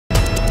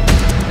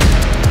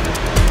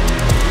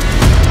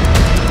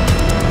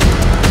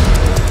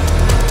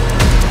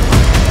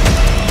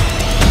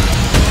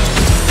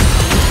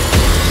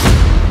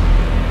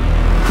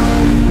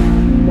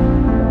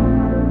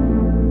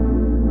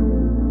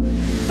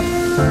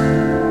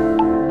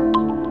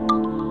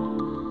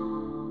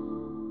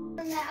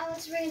Now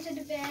let's bring it to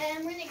the bed.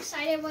 I'm really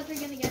excited what we're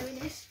gonna get with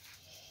this.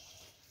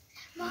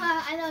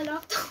 I know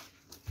laptop.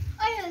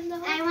 I don't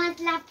know. I want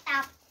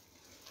laptop.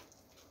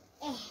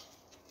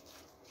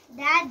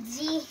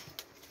 Daddy.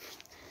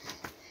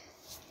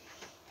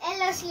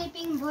 Hello,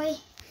 sleeping boy.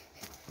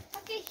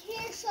 Okay,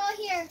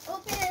 here.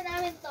 Open it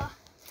namin to.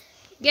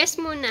 Guess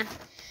muna.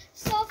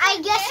 So, I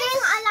guessing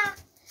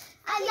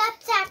a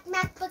laptop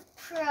MacBook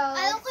Pro.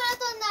 alam ko na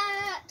to na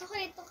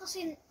chocolate to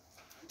kasi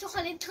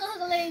chocolate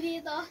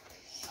dito.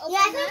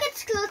 Yeah, I think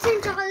it's clothes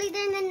and chocolate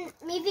and then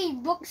maybe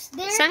books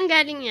there. Saan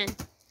galing yan?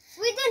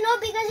 We don't know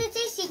because it's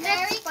a secret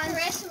Merry sponsor.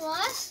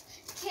 Christmas,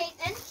 Kate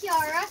and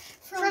Kiara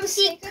From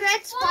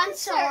secret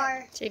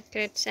sponsor.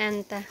 Secret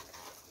Santa.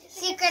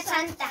 Secret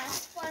Santa.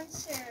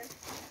 Sponsor.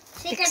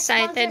 Secret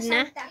Excited sponsor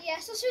na? Santa. Yeah,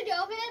 so should you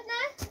open it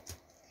na?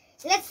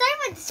 Let's start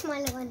with the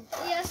small one.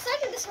 Yeah, start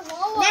with the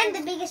small one. Then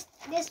the biggest,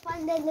 this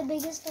one, then the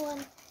biggest one.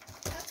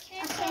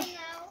 Okay, Okay.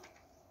 so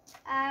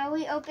now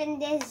We open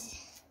this.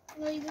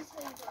 no, you just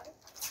hold it.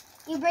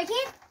 You break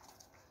it?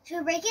 Should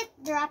we break it?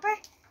 The wrapper?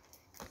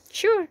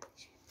 Sure.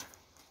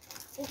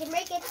 We can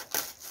break it.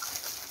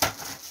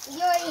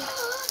 Yoy.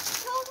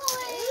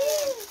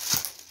 Chocolate!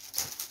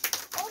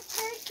 Oh,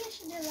 Turkish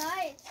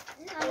delight.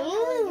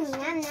 Mmm,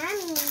 yum,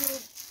 yummy.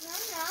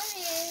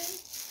 Yummy.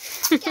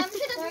 Okay, I'm sure that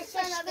this is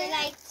Turkish another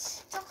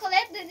delights.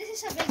 chocolate. Then this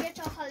is a bigger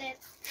chocolate.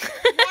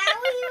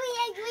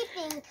 Yeah, we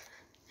think.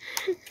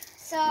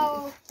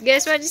 So,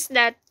 Guess what is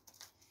that?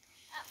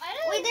 I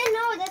don't we don't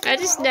know. That's What why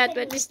is we're that?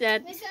 opening. What is that?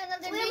 Maybe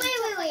another Wait, big wait,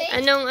 wait, wait. chocolate.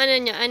 Anong ano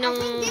niya? I Anong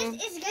think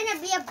this is gonna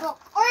be a book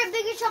or a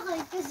bigger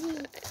chocolate because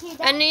he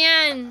that. ano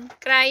yan?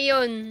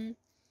 Crayon.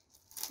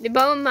 'Di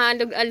ba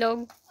maalog-alog?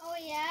 Oh,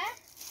 yeah?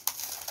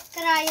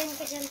 Crayon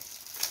ka dyan.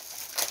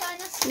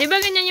 Sana 'Di ba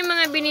ganyan yung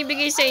mga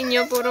binibigay sa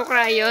inyo, puro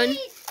crayon?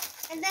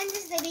 And then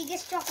this is the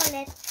biggest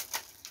chocolate.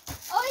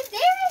 Oh,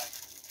 there!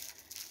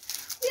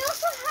 We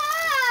also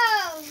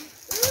have!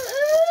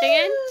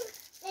 Tingin?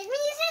 It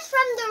means this is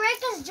from the rare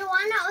because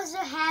Joanna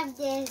also have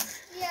this.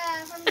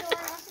 Yeah, from the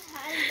one also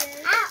has this.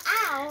 Ow,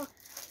 ow.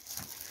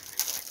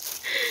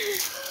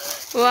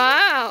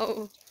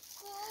 Wow!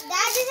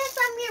 Dad, this is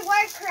from your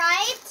work,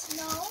 right?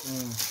 No?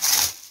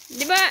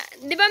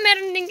 'Di ba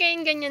meron din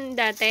kayong ganyan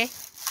dati?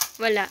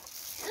 Wala.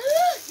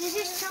 This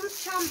is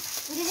chum.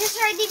 This is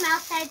already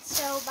melted,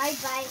 so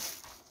bye-bye.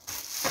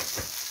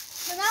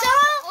 So, now So,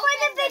 let's for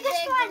the open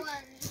biggest big one.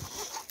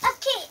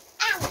 Okay,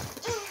 ow.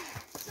 So,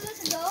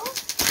 let's go.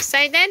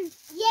 Excited?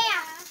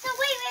 Yeah. So,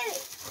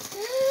 wait.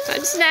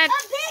 What's that? A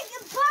big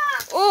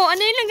box. Oh, ano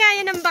yung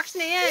lagayan ng box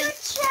na yan?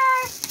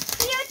 Future.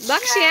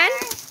 Box yan?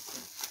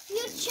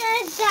 Future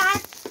that.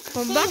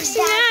 Oh, box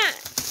nga.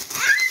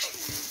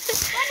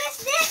 What is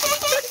this?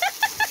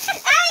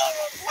 I'm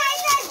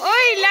excited.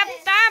 Oy,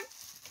 laptop!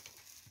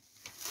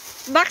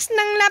 Box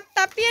ng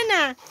laptop yan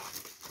ah.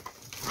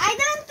 I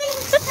don't think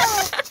so.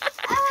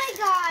 Oh my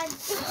god.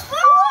 Oh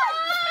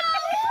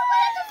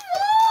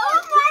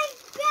my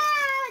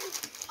god.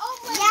 Oh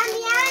my Yummy,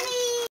 God.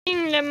 yummy.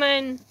 Yung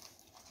laman.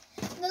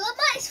 The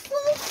lava is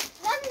full of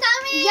one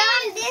dummy.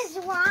 Yum, this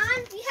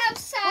one. We have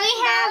sanda. We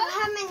have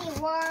how many?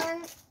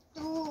 1,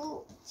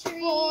 2,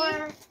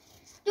 4.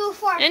 2, 4,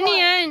 4. Ano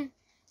yan?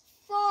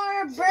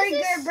 4 So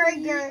this is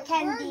burger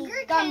candy.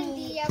 Burger gummy.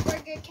 candy. Yeah,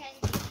 burger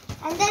candy.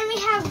 And then we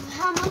have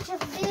how much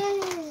of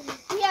this?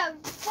 We have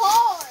 4.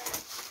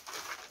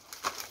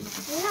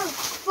 We have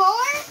 4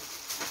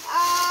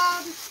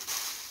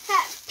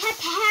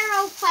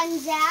 Pepero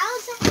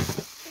Funzels.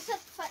 Is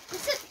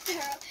it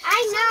Pero? I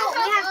know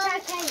we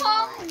have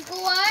Pong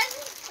Guan.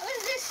 What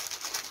is this?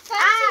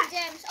 Fancy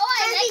gems. Oh,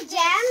 I like this.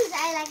 gems.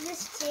 I like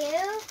this too.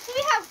 So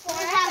we have 4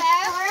 We of have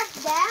them. 4 of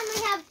them. We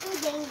have 2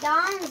 ding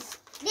dongs.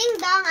 Ding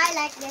dong, I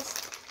like this.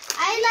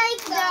 I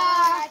like So the.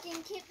 I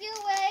can keep you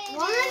waiting.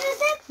 What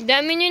is it?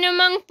 Dami nyo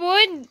namang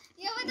food.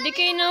 Yeah, but Hindi then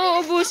kayo we have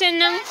nauubusan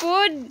ng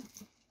food.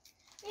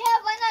 We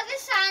have another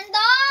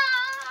sanda.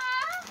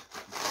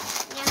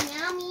 Yum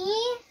yummy.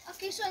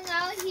 Okay, so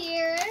now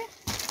here.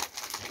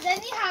 Then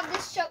we have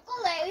this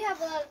chocolate. We have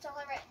a lot of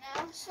chocolate right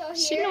now. So here.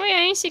 Sino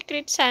kaya yung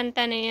Secret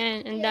Santa na yan?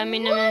 Ang dami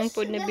Yeah, namang who's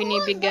food na the-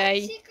 binibigay.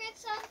 who's that Secret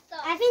Santa.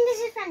 I think this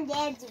is from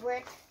Dad's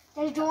work.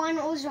 There's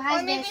Joanna also Or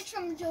has maybe this. it's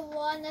from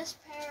Joanna's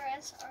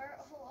parents or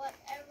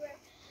whatever.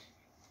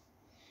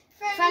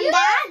 From you?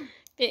 Dad?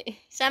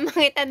 Sama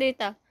kita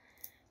dito.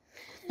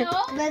 No?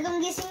 Bagong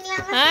gising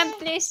lang kasi. Ha,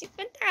 please.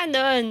 Punta ka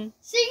doon.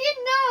 Sige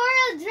na, or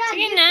I'll drag Sige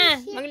you na. to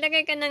see.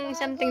 Maglagay ka ng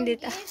something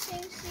dito.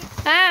 Gising si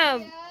Ha,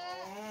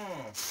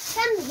 Kuya.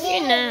 Some Sige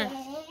na.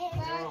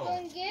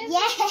 Bagong gising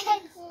Yes. si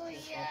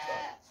Kuya.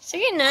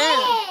 sige na.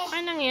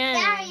 Paano yan?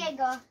 There you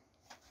go.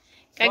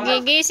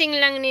 Kagigising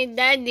lang ni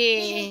Daddy.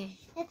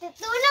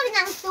 Natutulog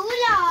ng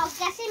tulog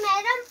kasi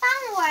meron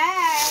pang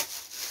work.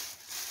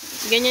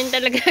 Ganyan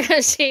talaga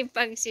kasi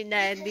pag si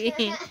Daddy.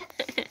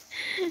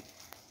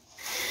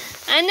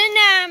 Ano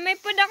na? May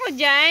food ako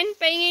dyan.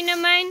 Pahingi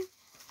naman.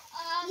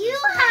 You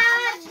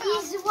have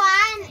this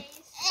one.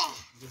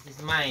 This is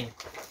mine.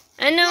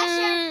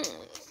 Anong...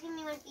 Just give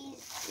me one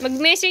piece.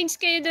 Mag-message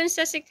kayo dun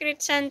sa Secret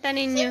Santa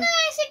ninyo. Sino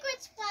yung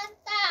Secret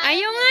Santa?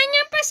 Ayaw nga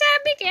niya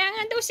pasabi, kaya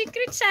nga daw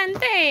Secret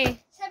Santa eh.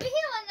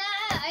 Sabihin mo na.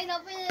 Ay,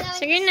 open na lang.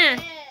 Sige na.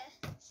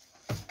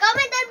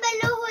 Comment down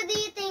below who do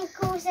you think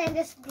who sent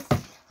us this?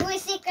 Who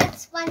is secret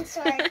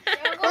sponsor?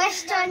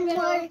 Question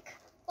mark.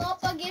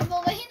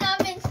 Papag-giveaway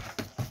namin.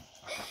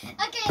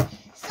 Okay,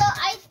 so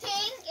I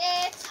think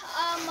it's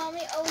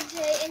Mommy OJ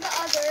and the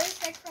others,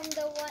 like from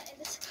the one in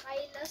the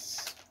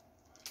Skyless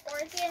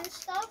Orchid and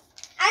stuff.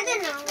 I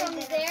don't know. From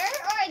there,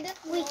 or I don't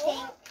know. We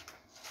think.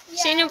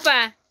 Yeah. Sino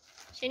pa?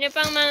 Sino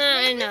pang mga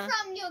Maybe ano?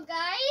 from you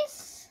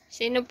guys.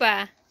 Sino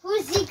pa?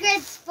 Who's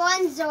secret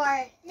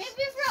sponsor?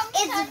 Maybe from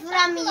It's Santa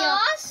from you.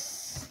 Claus.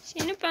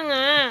 Sino pa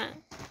nga?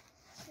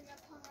 Sila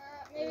pa nga.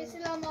 Maybe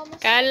sila mama.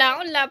 Kala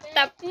ko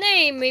laptop na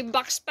eh. May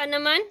box pa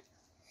naman.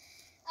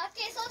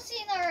 Okay, so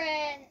sino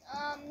rin?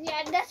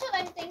 Yeah, that's what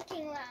I'm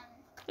thinking lang.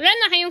 Wala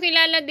na kayong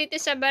kilala dito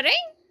sa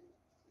Bahrain?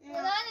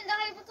 Wala na,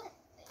 nakalimutan.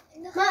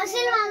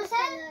 Sino Mama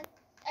said?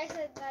 I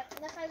said that.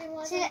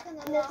 Nakalimutan See ko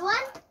na that lang.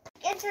 one?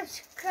 And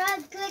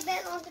subscribe, click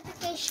that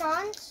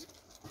notifications.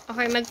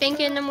 Okay,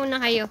 mag-thank you na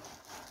muna kayo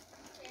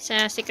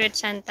sa Secret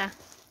Santa.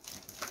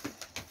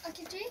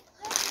 Okay, three.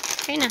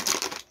 Okay na.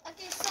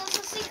 Okay, so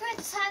sa Secret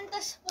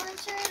Santa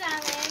sponsor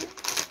namin.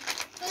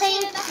 So,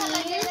 Thank sino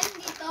nakalagay you. lang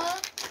dito?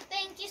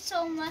 Thank you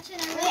so much.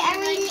 And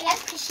I really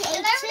appreciate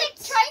And I'm like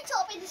it. trying to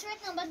open this right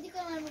now, but di ko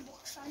naman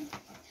mabuksan.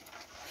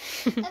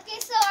 Okay,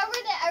 so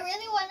I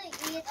really want to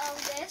eat all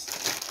this.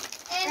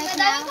 And Right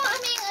madami now? pa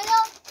kaming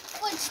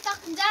food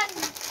stock dyan.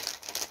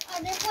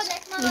 Other food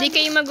like mga... Hindi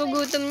kayo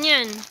magugutom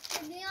niyan.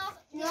 Hindi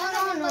No, ako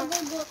no, no.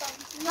 magugutom.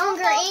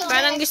 Hunger eight.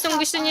 Parang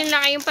gustong-gusto niyo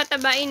lang kayong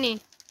patabain eh.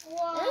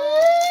 Wow.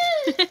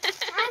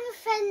 I'm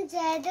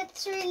offended.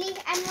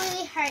 I'm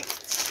really hurt.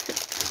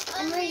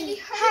 I'm really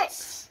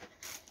hurts.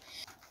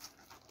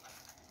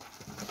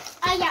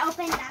 Oh yeah,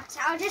 open that.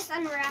 So I'll just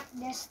unwrap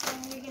this thing.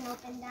 You can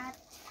open that.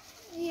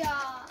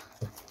 Yeah.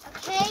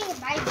 Okay,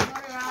 bye.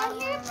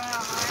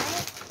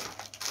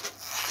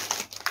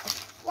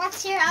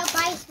 What's your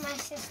advice, my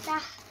sister?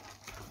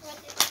 What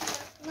is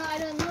that? No, I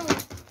don't know.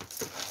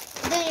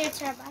 Then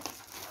it's your advice.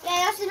 Yeah,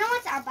 I also know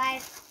what's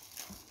advice.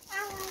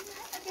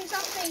 Okay,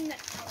 something that...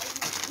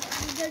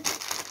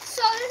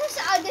 So this is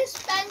a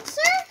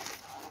dispenser.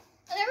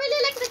 And I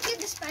really like the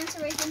cute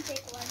dispenser. I can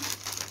take one.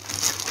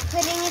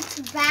 Putting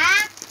it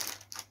back.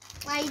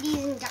 Ladies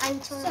and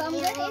gentlemen. So I'm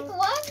gonna take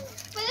one.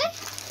 Pwede?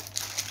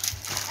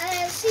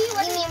 And see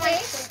what Give me it my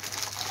tastes.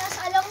 That's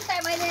a long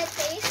time I didn't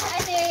taste.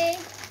 And I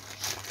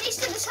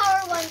tasted the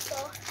sour one so.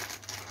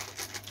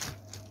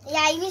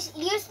 Yeah, I used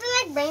to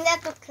like bring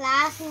that to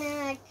class and then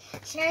like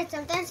share it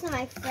sometimes to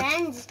my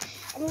friends.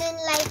 And then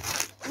like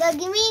they'll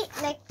give me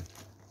like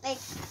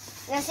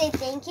they'll say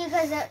thank you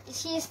because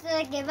she used to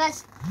like give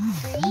us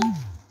free.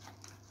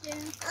 Yeah.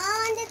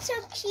 Oh, that's so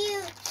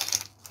cute.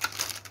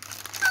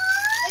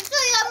 It's so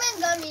yummy and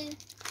gummy.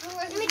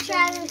 Let me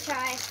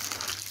try.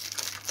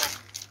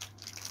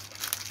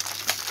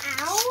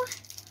 Ow.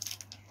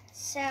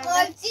 So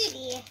let's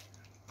see.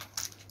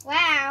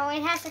 Wow,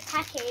 it has a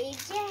package.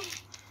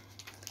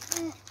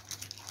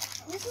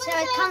 This So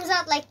it comes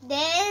out like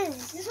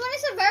this. This one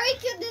is a very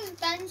cute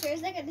dispenser.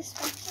 It's like a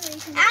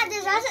dispenser.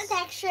 There's also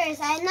textures.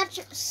 I'm not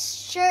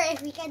sure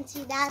if we can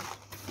see that.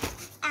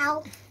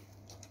 Ow.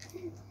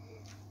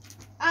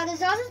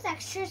 There's also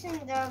textures in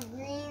the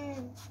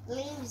green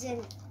leaves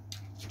and.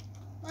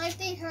 My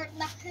teeth hurt.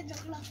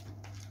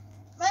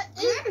 But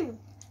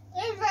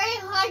it's very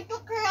hard to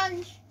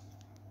crunch.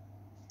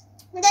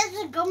 That's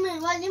a gummy.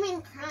 What do you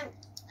mean crunch?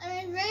 I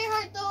mean, very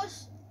hard to,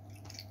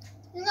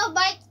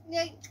 bite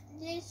like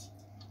this.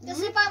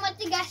 Kasi parang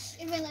matigas,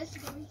 even though it's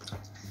gummy.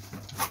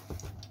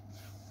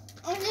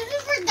 And this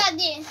is for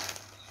Daddy.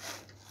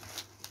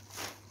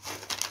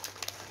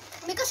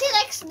 Because he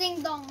likes ding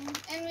dong.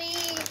 And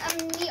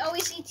we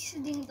always eat his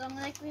ding dong.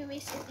 Like, we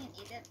waste it and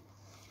eat it.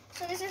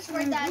 So this is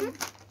for Dad.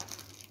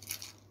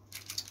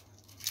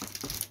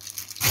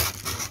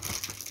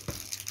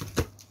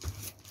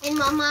 And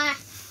Mama.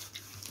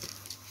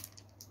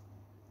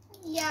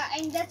 Yeah,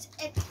 and that's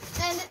it.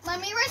 And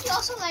Mommy Red, you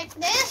also like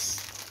this?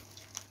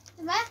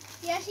 Diba?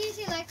 Yeah, she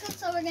likes it,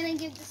 so we're gonna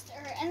give this to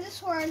her. And this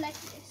for her like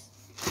this.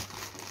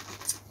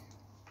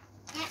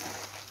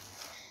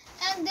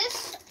 And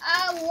this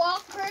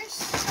Walker's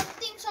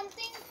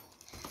something.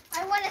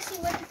 I wanna see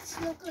what it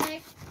looks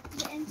like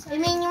the inside. You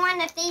mean you want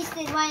to taste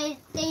it, what it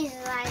tastes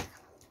like?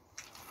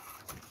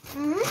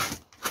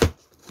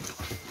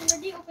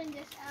 Already open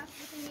this app.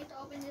 We need to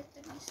open this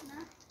to piece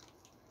na.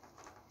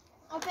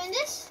 Open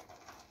this.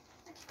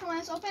 Come on,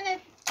 let's open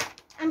it.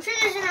 I'm sure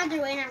there's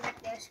another way, not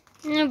like this.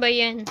 Ano ba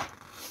yan?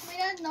 We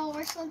don't know.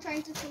 We're still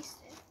trying to taste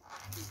it.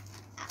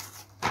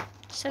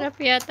 Sarap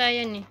yata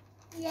yan eh.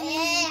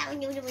 Yeah.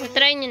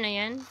 Try nyo na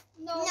yan?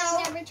 No, No,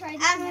 we never tried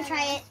it. I'm gonna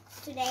try it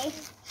today.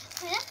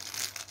 Huh?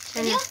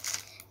 Ano?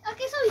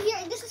 Okay, so here,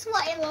 this is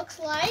what it looks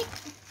like.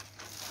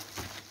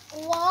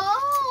 Wow!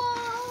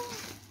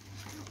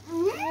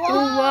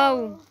 Oh, wow.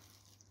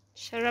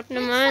 Sarap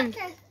naman.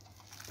 Okay.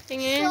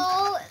 Tingin.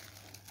 So,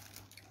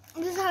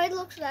 This is how it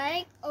looks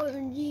like.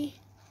 OMG.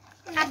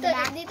 At the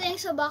back. Dito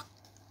yung sa back.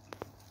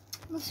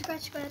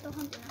 Mag-scratch ko ito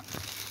konti na.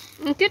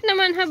 Ang cute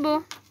naman,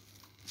 habo.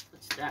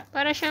 What's that?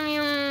 Para siyang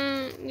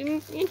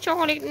yung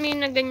chocolate, may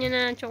na ganyan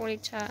na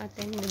chocolate sa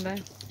atin, di ba?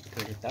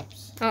 Curly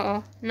tops?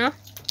 Oo, no?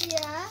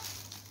 Yeah.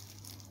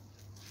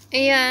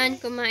 Ayan,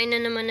 kumain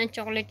na naman ng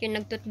chocolate yung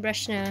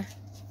nag-toothbrush na.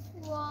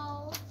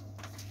 Wow.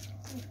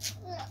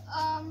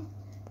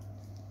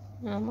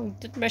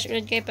 Mag-toothbrush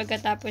ulit kayo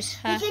pagkatapos,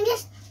 ha? You can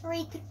just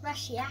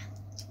re-toothbrush, yeah?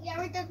 Yeah,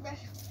 we're done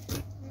brush.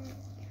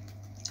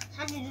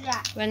 How do you do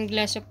that? 1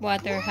 glass of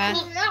water, ha?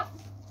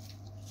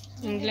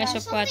 1 glass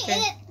of water.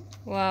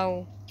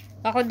 Wow.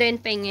 Ako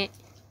din, pahingi.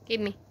 Give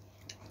me.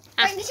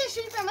 Pero hindi siya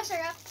sweet pero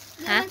masarap.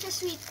 Hindi Ha? naman siya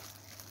sweet.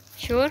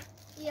 Sure?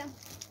 Yeah.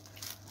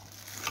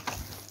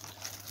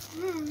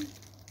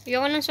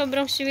 Ayoko ng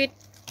sobrang sweet.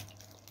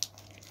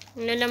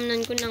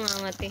 Lalamnan ko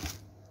nangangati.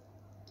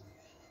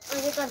 Oh,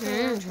 you got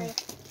Mm.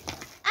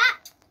 Ah!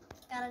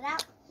 Got it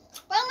out.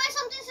 Parang may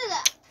something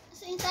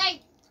sa inside.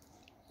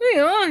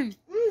 Ayun.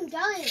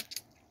 Done.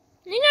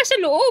 Hindi nasa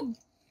loob.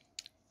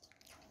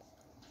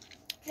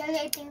 Jelly,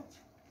 I think.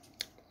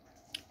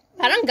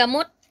 Parang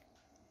gamot.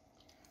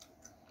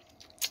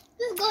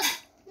 This is good.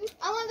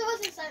 I wonder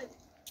what's inside.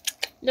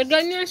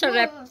 Lagyan nyo yan sa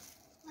rep.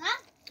 Ha?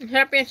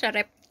 Sarap yan sa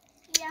rep.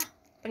 Yeah.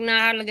 Pag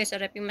nakakalagay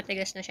sa rep, yung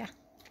matigas na siya.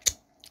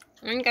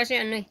 Ngayon kasi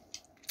ano eh.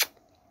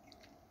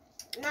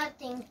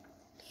 Nothing.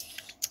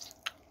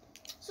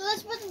 So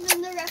let's put it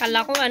in the ref.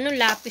 Kala ko ano,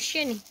 lapis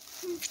yan eh.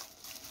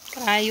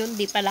 Crayon,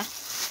 di pala.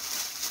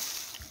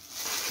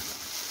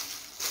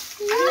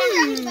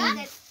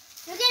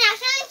 You can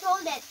actually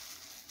fold it.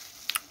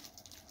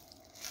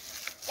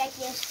 Like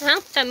this.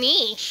 Ang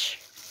tamis.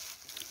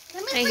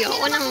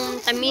 Ayoko ng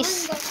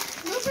tamis.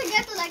 Don't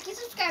forget to like and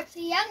subscribe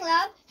to Young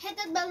Love, hit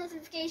that bell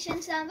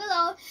notifications down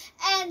below,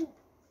 and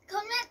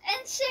comment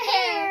and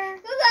share.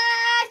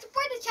 Bye-bye!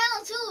 Support the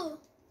channel too!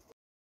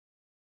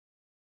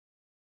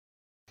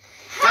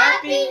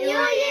 Happy New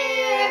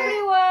Year!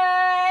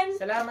 Everyone!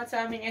 Salamat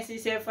sa aming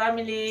SCCF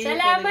Family.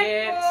 Salamat for the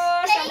gifts. po!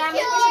 Thank Salamat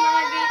you! po sa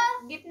mga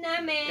gift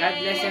namin. God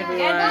bless everyone.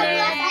 God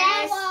bless.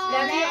 everyone.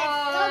 Love you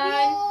Love all.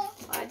 you.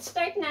 Let's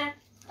start na.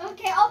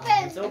 Okay,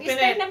 open. Let's open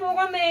Mag-start it. na po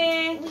kami.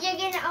 We are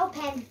gonna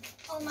open.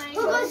 Oh my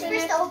Who goes god.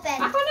 first to open?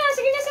 Ako na.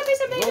 Sige na,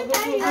 sabay-sabay Go, na go,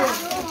 tayo. go,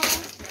 go.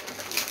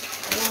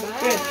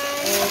 Open.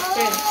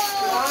 Open.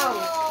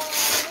 Wow.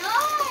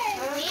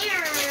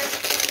 Nice.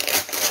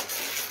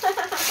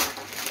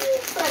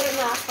 Para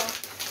na ako.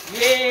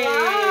 Yay!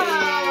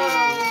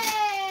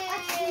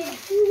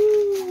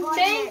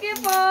 Thank you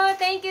po.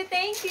 Thank you,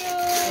 thank you.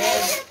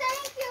 And,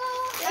 Thank you.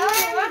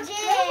 What is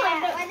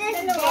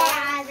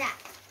that?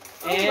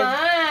 Oh and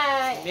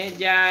my.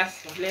 medyas.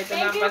 Kompleto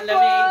Thank ng you po.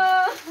 panlamig.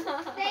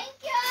 Thank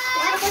you.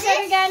 Ano po sa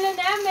regalo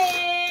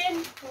namin?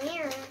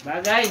 Here.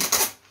 Bagay.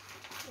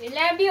 We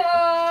love you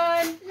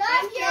all.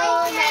 Love you.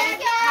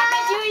 Thank you. Happy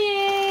New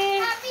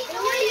Year. Happy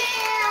New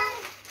Year.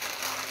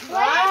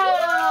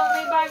 Wow.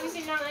 May bago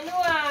silang ano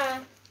ah.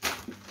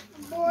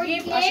 Board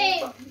Gift.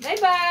 game.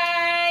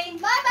 Bye-bye.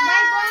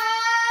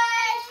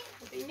 Bye-bye.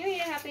 Happy New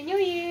Year. Happy New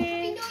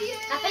Year. Happy New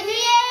Year. Happy New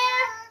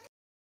Year!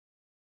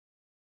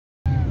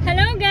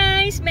 Hello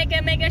guys!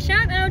 Mega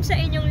shoutout sa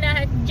inyong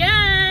lahat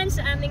dyan,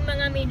 sa aming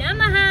mga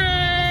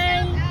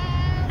minamahal.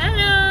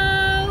 Hello!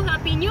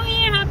 Happy New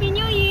Year! Happy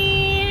New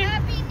Year!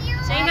 Happy New Year.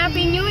 Say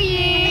Happy New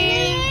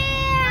Year!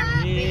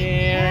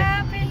 Year.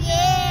 Happy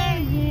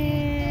New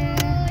Year!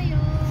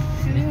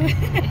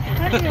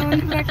 Ano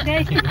yun?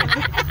 Birthday?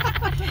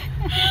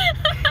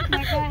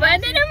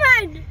 Pwede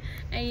naman!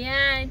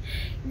 Ayan.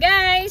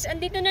 Guys,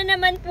 andito na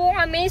naman po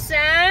kami sa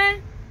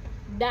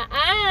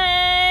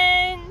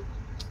daan.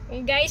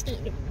 Guys,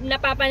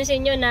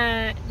 napapansin nyo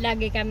na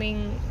lagi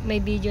kaming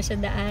may video sa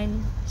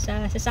daan,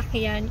 sa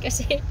sasakyan,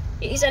 kasi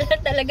isa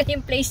lang talaga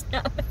yung place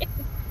namin.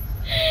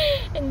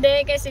 Hindi,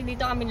 kasi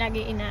dito kami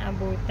lagi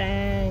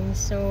inaabutan.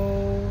 So,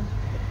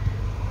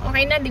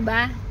 okay na, di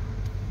ba?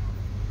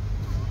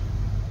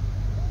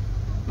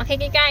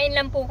 Makikikain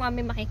lang po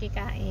kami,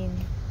 makikikain.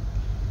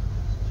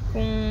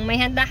 Kung may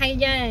handa kayo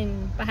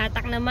dyan,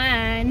 pahatak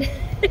naman.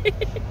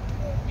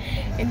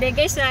 Hindi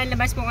guys, sa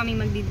labas po kami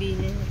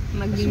magdi-dinner,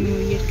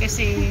 magdi-New Year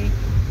kasi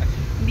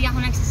hindi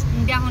ako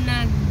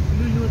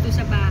nagluluto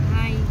sa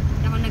bahay.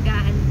 Hindi ako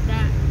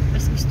naghahanda.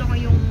 Mas gusto ko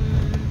yung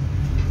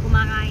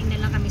kumakain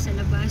na lang kami sa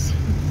labas.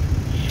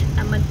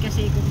 Tamad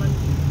kasi kung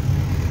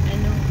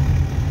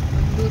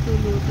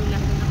magluto-luto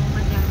lang doon ako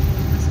madami.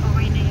 Mas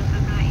okay na yung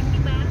kakain,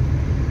 di ba?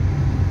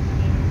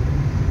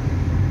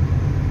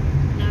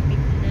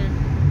 Lapit na.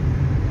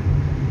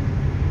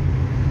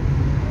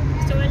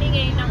 Actually,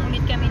 ngayon lang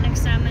ulit kami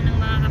nagsama ng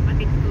mga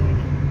kapatid ko.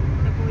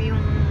 Ito po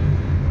yung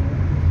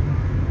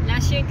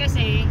last year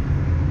kasi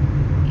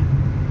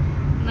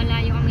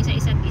malayo kami sa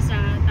isa't isa,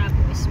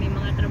 tapos may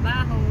mga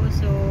trabaho,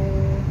 so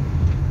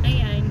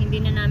ayan,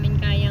 hindi na namin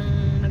kayang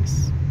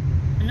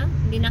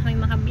hindi na kami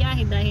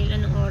makabiyahe dahil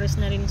anong oras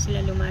na rin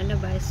sila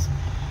lumalabas.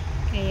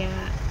 Kaya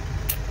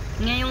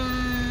ngayong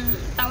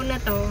taon na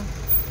to,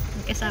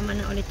 kasama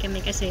na ulit kami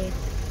kasi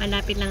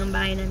malapit lang ang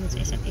bahay namin sa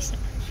isa't isa.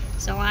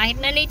 So, kahit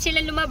na late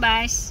sila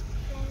lumabas,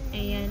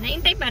 ayan,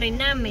 naintay pa rin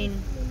namin.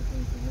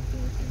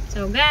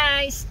 So,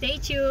 guys, stay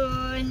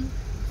tuned.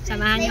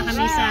 Samahan nyo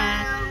kami sa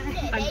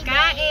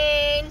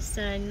pagkain,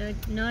 sa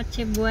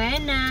Noche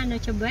Buena.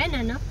 Noche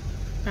Buena, no?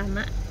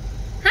 Tama.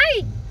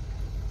 Hi!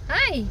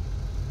 Hi!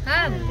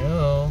 Hug!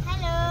 Hello.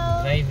 Hello.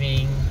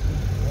 Driving.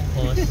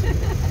 Bukos.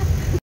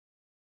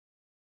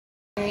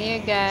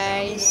 Here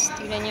guys,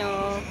 tignan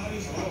nyo.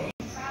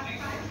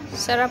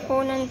 Sarap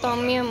po ng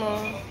tom yum,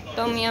 oh.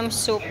 Tom yum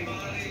soup.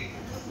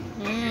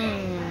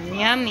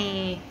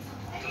 Yummy.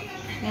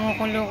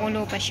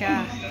 Kumukulo-kulo pa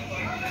siya.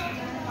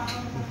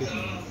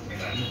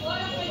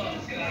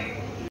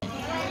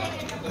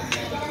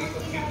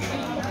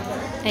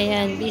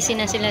 Ayan, busy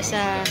na sila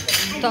sa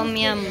tom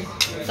yum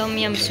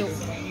soup.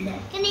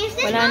 Can I use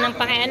this? Wala nang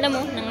pakialam,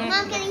 oh.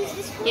 Mom, can I use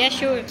this? Yeah,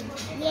 sure.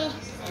 Yeah.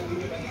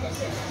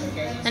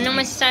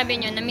 Anong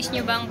masasabi nyo? Na-miss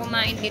nyo ba ang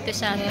kumain dito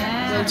sa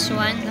Gold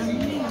Swan?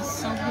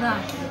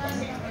 Sobra.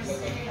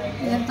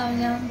 Ilang taon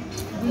niya?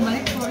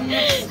 Bumalik 4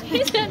 years.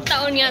 Ilang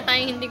taon nga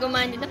tayo hindi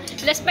kumain dito.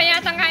 Last pa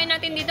yata kain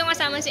natin dito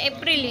kasama si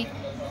April, eh.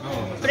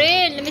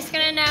 April, na-miss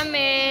ka na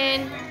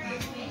namin.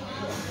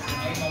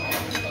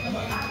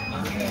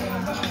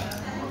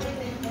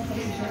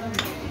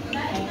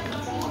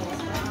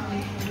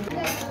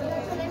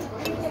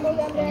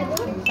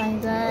 Bye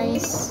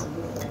guys.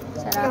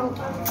 Sarap.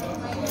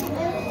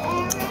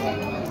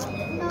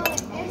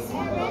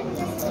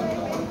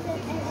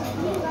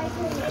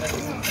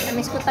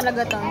 Na-miss ko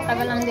talaga to.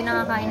 Tagal lang hindi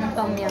nakakain ng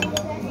tom yum.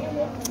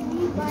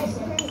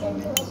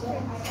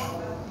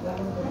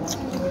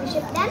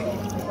 Ship them?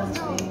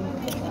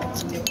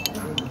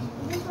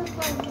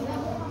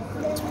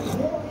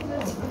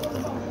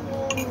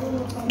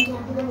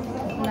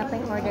 Wala pa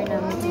yung order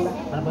namin, diba?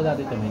 Ano ba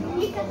dati ito, Min?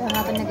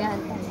 Habang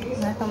nag-aantay.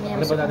 Tom yum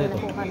Ano ba soup dati na ito?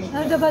 po kami.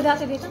 Ano ba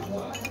dati dito?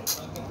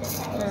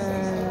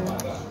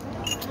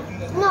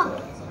 No.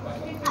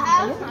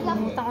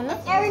 Nakalimutan ko na.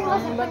 Erin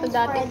was Ano ba ito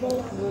dati?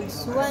 Gold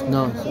Swan.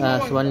 No,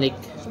 Swan Lake.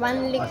 Swan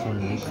Lake. Swan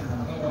Lake.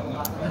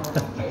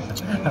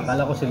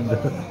 Akala ko silver.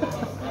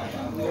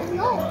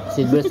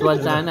 Silver Swan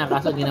sana,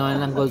 kaso ginawa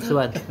na ng Gold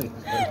Swan.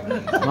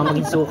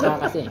 Maging suka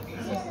kasi.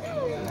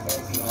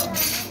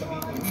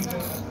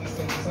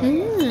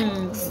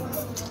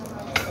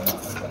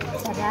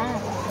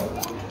 Sarap.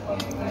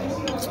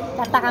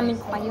 Tatakamin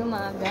ko kayo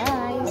mga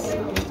guys.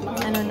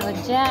 Nanonood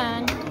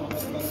dyan.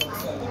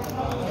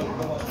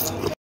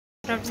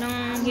 Sarap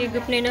ng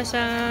higop nila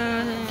sa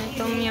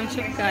tom yum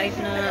soup kahit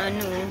na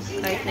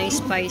kahit na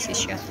spicy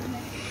siya.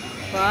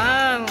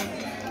 Wow!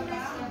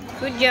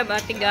 Good job,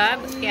 Ate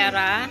Gab,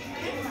 Kiara.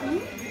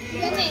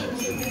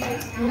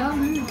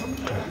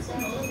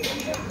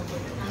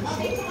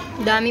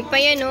 Dami pa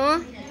yan, oh.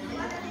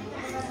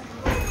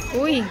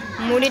 Uy,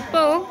 umulit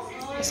pa, oh.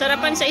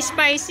 Masarapan sa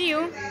spicy,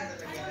 oh.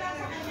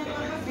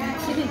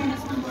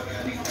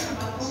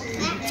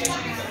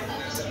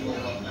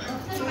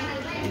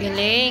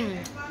 Galing.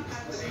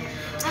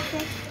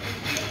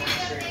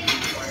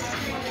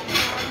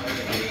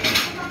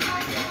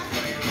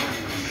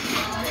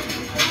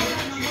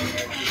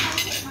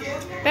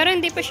 Pero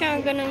hindi pa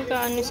siya ganun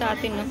ka sa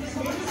atin, no?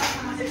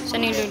 Sa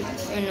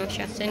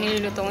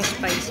niluluto kong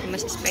spicy,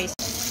 mas spicy.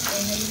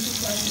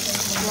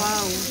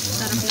 Wow,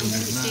 sarap ng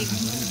sisig.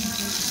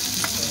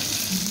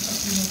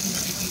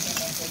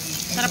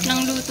 Sarap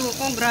ng luto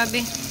ko,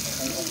 grabe.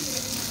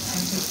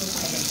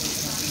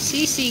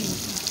 Sisig.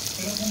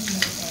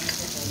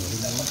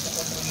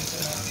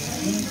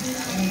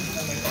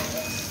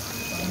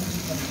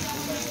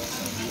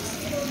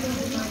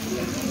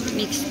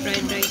 Mixed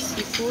fried rice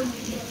seafood.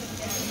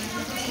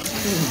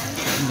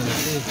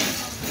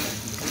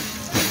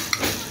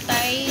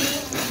 Thai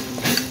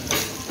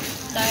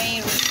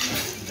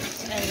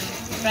and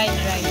fried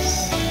rice.